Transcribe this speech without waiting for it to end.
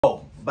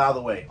By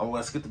the way, I'm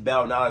going to skip the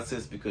battle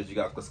analysis because you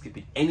guys are going to skip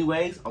it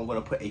anyways. I'm going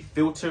to put a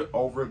filter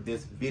over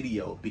this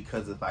video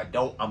because if I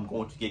don't, I'm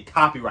going to get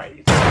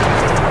copyrighted.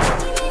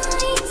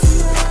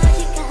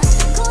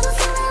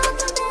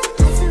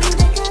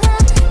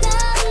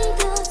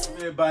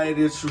 Everybody,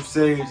 this True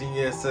Sage, and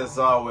yes, as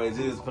always,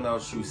 it is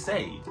pronounced True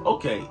Sage.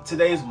 Okay,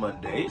 today's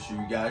Monday. So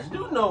you guys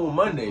do know what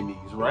Monday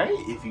means, right?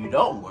 If you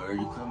don't, well,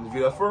 you come to the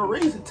video for a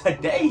reason.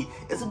 Today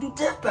is a new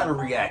death battle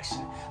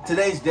reaction.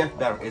 Today's death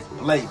battle is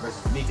Blade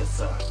versus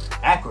Mikasa,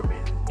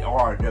 RWBY,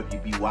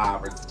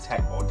 RWBY versus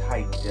Attack on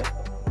Titan death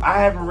battle. I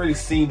haven't really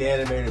seen the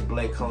animated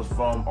Blade comes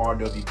from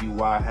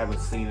RWBY. I haven't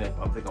seen it.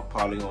 I think I'm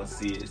probably gonna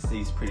see it. It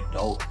seems pretty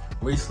dope.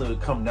 Recently,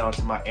 come down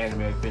to my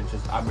anime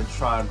adventures. I'm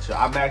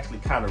actually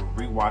kind of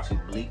rewatching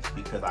Bleach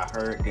because I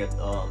heard that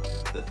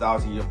the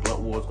 1,000-Year Blood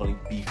War is going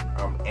to be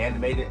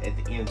animated at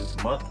the end of this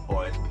month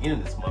or at the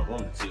beginning of this month,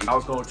 one of the two. I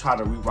was going to try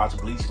to rewatch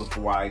Bleach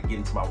before I get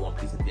into my One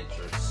Piece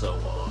adventure. So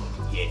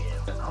yeah,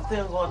 I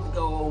think I'm going to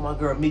go with my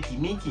girl Miki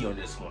on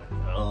this one.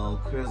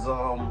 Cause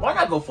why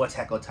not go for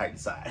Attack on Titan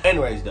side?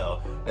 Anyways,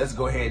 though, let's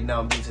go ahead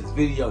and get into this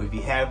video. If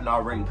you haven't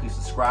already, please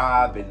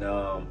subscribe and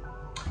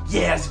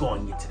yeah, let's go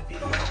and get to the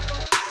video.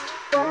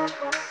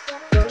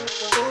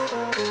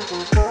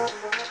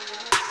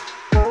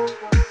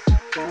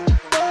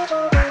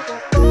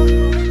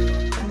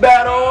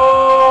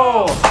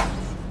 Battle!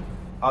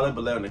 I'll let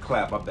Belay on the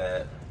clap, my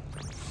bad.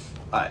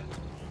 Alright.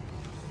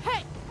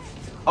 Hey!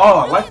 Oh,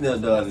 I like the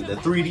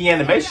 3D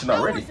animation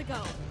already. Get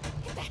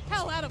the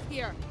hell out of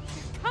here!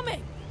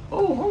 Coming!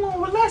 Oh, hold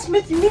on, relax,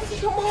 Mickey,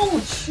 come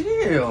on,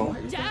 chill.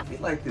 You can't be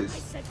like this. I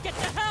said get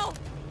the hell!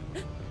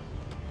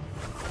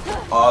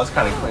 Oh, it's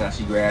kind of clean how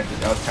she grabbed it.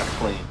 That was kind of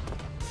clean.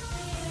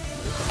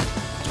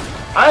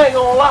 I ain't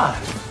gonna lie,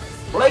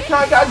 Blake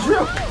kinda got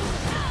drip.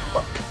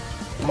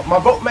 My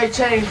vote may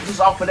change just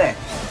off of that.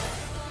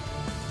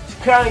 She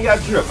kinda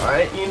got drip,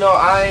 alright? You know,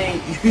 I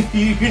ain't,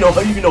 you know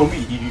me, you know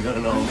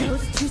me.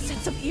 Those 2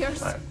 sets of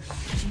ears. Right.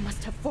 She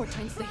must have 4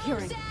 times the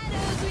hearing.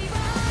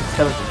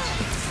 Intelligence.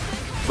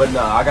 But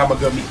nah, I got my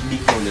girl Miki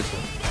on this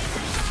one.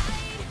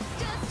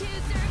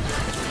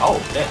 Oh,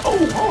 man. Oh,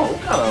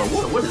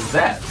 what is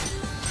that?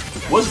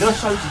 What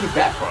gunshot did you get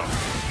that from?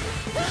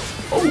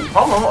 Oh,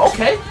 hold on,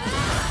 okay.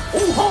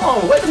 Oh, hold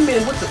on, wait a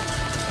minute, what the?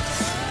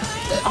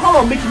 Hold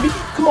on, Mickey,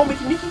 come on,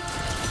 Mickey.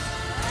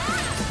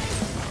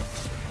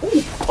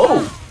 Ooh,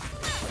 oh.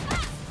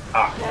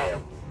 Ah,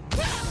 damn.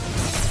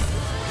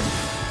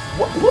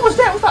 What was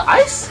that? Was that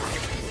ice?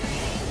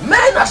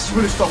 Man, I should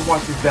really start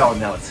watching battle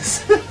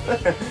analysis.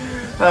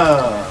 I'm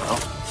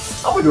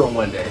gonna do it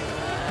one day.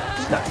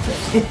 Just not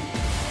today.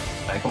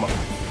 Alright, come on.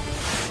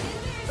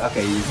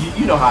 Okay,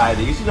 you know how it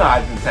is. You know how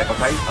it is in Attack on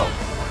Titan. Oh.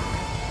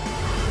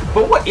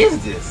 But what is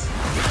this?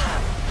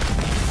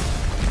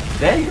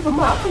 Dang, never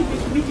mind. I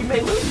think Miki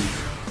may lose.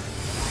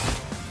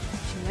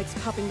 She likes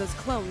popping those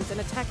clones and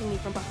attacking me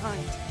from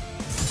behind.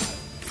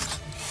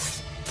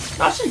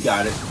 Oh, she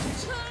got it.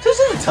 She's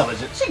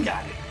intelligent. She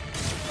got it.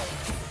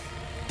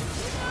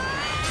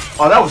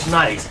 Oh, that was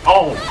nice.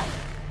 Oh.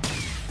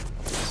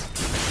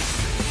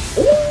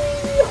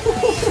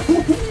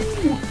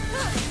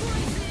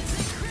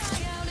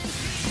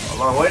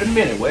 Hold on, wait a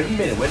minute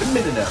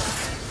now.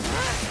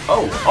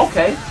 Oh,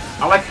 okay.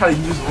 I like how they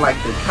use like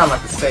the kind of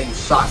like the same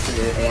shots that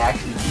it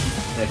actually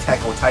used in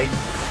Attack on Titan.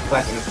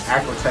 Like in the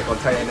actual Attack on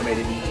Titan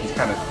animated, these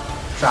kind of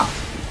shots.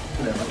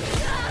 You know.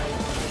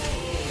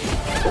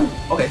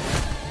 Oh, okay.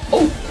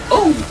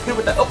 Oh, hit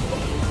with that. Oh,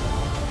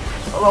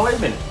 hold on, wait a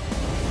minute.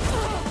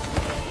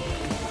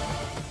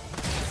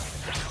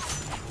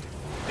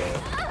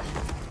 Damn.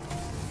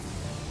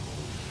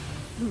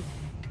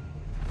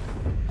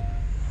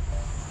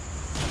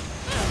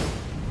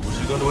 What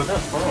you gonna do with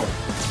that? Hold on.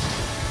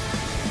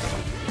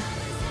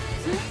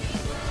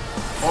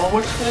 Oh,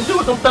 what you gonna do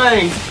with them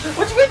things?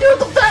 What you gonna do with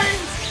them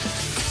things?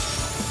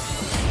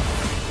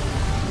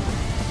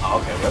 Oh,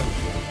 okay, well,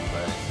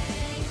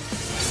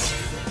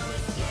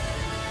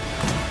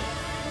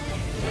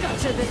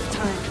 Gotcha this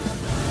time.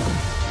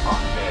 oh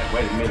man,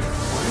 wait a minute.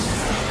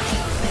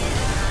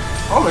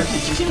 Oh,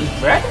 she was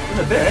dragging in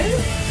the bed.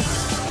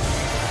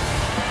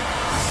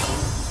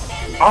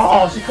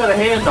 Oh, she cut her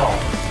hand off.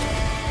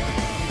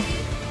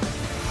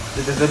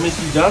 Does that mean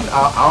she's done?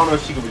 I don't know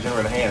if she can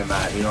regenerate her hand or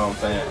not. You know what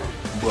I'm saying?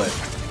 But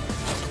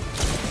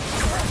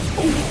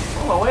ooh,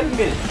 hold on, wait a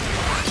minute.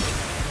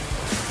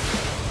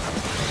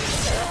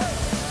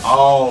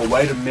 Oh,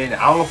 wait a minute.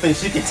 I don't think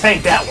she can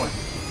tank that one.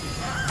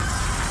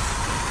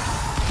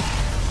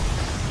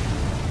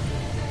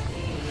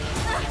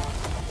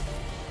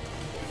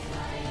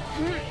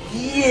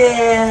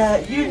 Yeah,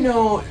 you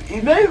know,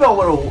 maybe I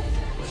would have.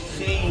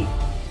 She.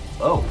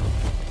 Oh.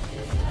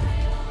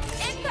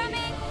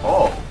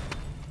 Oh.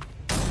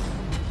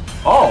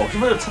 Oh, she's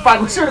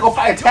gonna go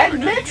fight a Titan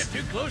next?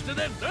 Too close to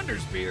that thunder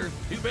spear.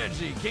 Too bad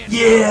she can't.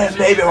 Yeah,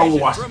 maybe I will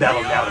watch the battle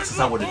analysis.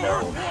 I would have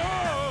known.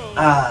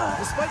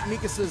 Despite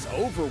Mikasa's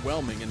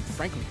overwhelming and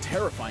frankly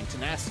terrifying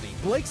tenacity,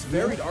 Blake's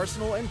varied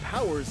arsenal and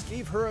powers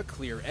gave her a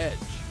clear edge.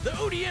 The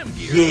ODM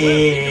gear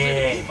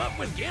Yeah. keep up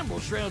with Gamble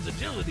Shroud's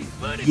agility,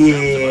 but it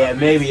Yeah,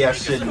 maybe I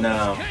Mikasa shouldn't.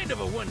 was kind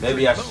of a one-trick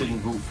Maybe I pony.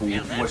 shouldn't root for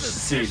And which that's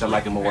series I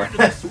like it more.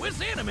 compared to the Swiss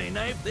anime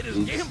knife that is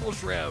Gamble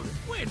Shroud,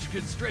 which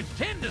could stretch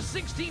 10 to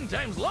 16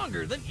 times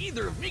longer than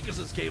either of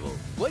Mikasa's cable.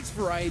 Blake's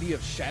variety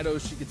of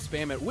shadows she could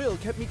spam at will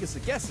kept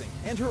Mikasa guessing,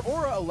 and her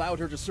aura allowed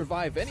her to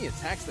survive any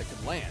attacks that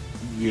could land.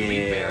 To be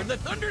fair, Yeah. the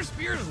Thunder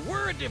Spears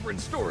were a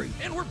different story,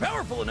 and were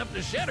powerful enough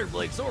to shatter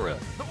Blake's aura.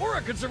 The aura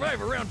could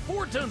survive around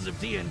 4 tons of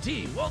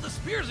TNT, while the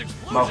Spear's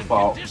explosion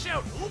fault. could dish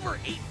out over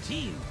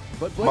 18.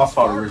 But My Blake's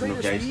fault, far original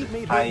greater gangster. speed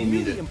made I her ain't mean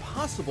nearly it.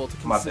 impossible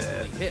to My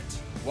consistently bad. hit.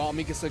 While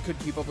Mikasa could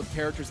keep up with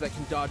characters that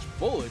can dodge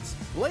bullets,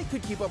 Blake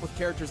could keep up with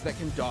characters that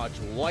can dodge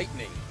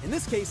lightning. In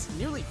this case,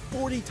 nearly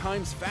 40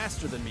 times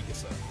faster than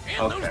Mikasa.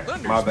 And Okay, those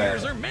Thunder my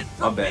Spears bad. are meant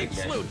My for bad, big,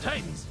 gang. slow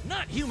Titans,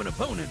 not human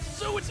opponents,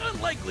 so it's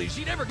unlikely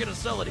she'd ever get a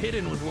solid hit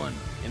in with one.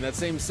 In that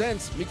same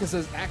sense,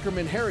 Mikasa's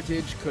Ackerman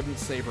heritage couldn't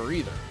save her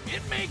either.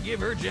 It may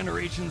give her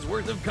generations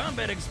worth of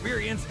combat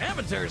experience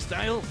Avatar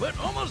style, but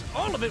almost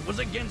all of it was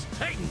against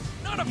Titans,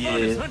 not a Yeah.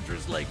 bonus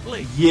huntress like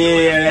Blake.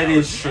 Yeah, that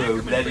is The true.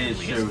 Ackerman That is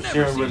family has true. She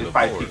never don't seen really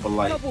fight before. people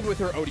like. Coupled with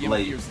her ODM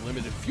Blade. gear's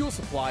limited fuel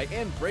supply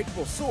and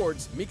breakable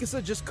swords,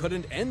 Mikasa just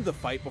couldn't end the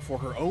fight before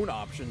her own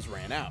options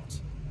ran out.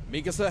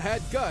 Mikasa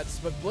had guts,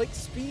 but Blake's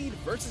speed,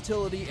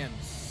 versatility, and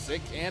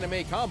sick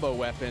anime combo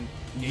weapon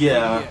gave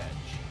Yeah. her the edge.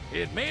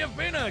 It may have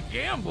been a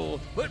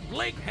gamble, but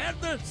Blake had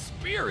the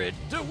spirit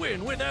to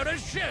win without a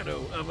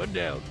shadow of a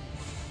doubt.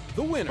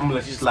 The winner I'm gonna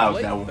let you is slide with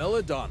Blake that one.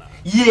 Belladonna.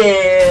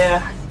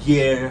 Yeah.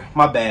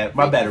 My bad.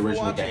 My Thank bad, you for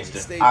original watching. gangster.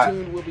 Stay I-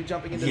 tuned. We'll be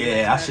jumping into the Yeah,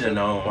 I next shoulda matchup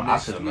known. I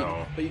next shoulda week.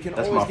 known. But you can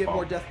That's always my get fault.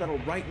 more death metal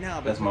right now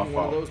by That's my clicking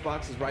one of fault. those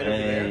boxes right over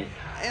there, Dang.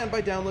 and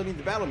by downloading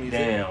the battle music.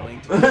 Damn.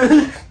 Linked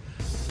to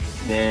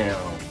Damn.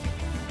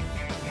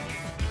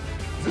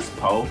 Is this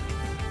Poe?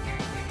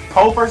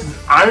 Poe versus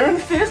Iron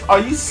Fist? Are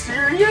you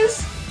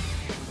serious?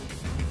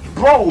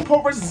 Bro,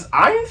 Poe versus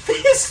Iron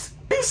Fist?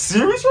 Are you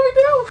serious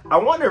right now? I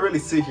want to really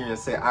sit here and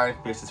say Iron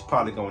Fist is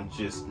probably going to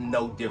just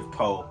no-diff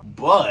Poe.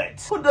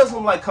 But who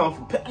doesn't like Kung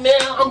Fu Panda? Man,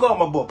 I'm going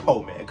with my boy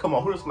Poe, man. Come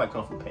on, who doesn't like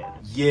Kung Fu Panda?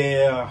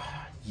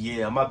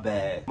 Yeah, my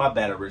bad. My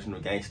bad, original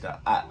gangster.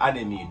 I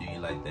didn't mean to do you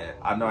like that.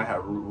 I know I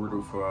had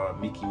rooted for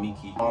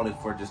Miki only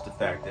for just the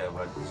fact that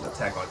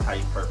Attack on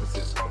Titan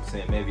purposes. So I'm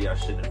saying maybe I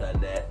shouldn't have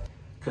done that.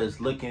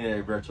 Because looking at it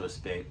in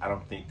retrospect, I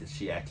don't think that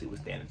she actually would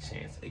stand a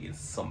chance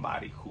against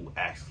somebody who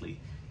actually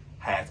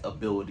has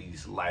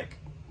abilities like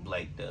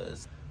Blake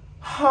does.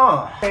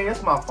 Hey,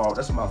 that's my fault.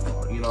 That's my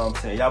fault. You know what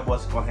I'm saying? Y'all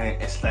boys go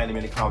ahead and slander me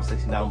in the comment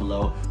section down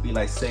below. Be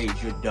like, Sage,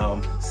 you're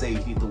dumb. Sage,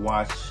 you need to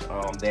watch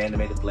the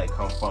animated Blake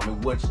come from me.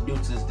 Which, due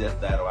to this death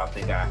battle, I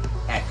think I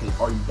actually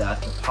owe you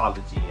guys an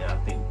apology. And I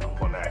think I'm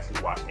going to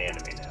actually watch the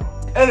anime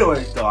now.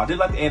 Anyways, though, I did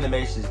like the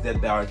animations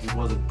death battle. It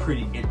was a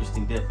pretty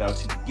interesting death battle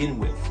to begin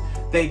with.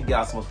 Thank you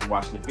guys so much for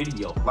watching the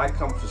video. Like,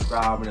 comment,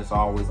 subscribe, and as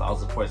always, all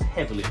support is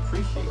heavily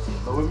appreciated.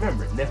 But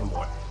remember, never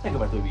more. Think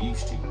about what we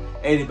used to.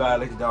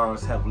 Anybody like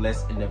dollars have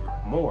less and never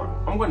more.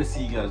 I'm going to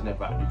see you guys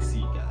never I do see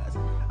you guys.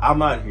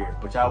 I'm out here,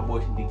 but y'all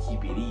boys need to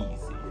keep it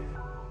easy.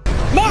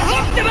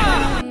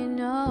 He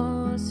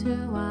knows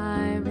who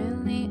I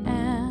really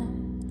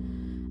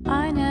am.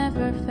 I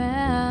never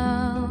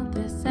felt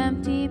this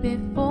empty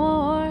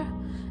before.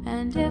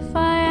 And if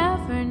I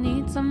ever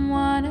need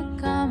someone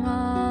to come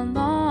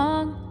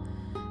along,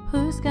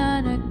 who's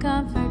gonna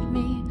comfort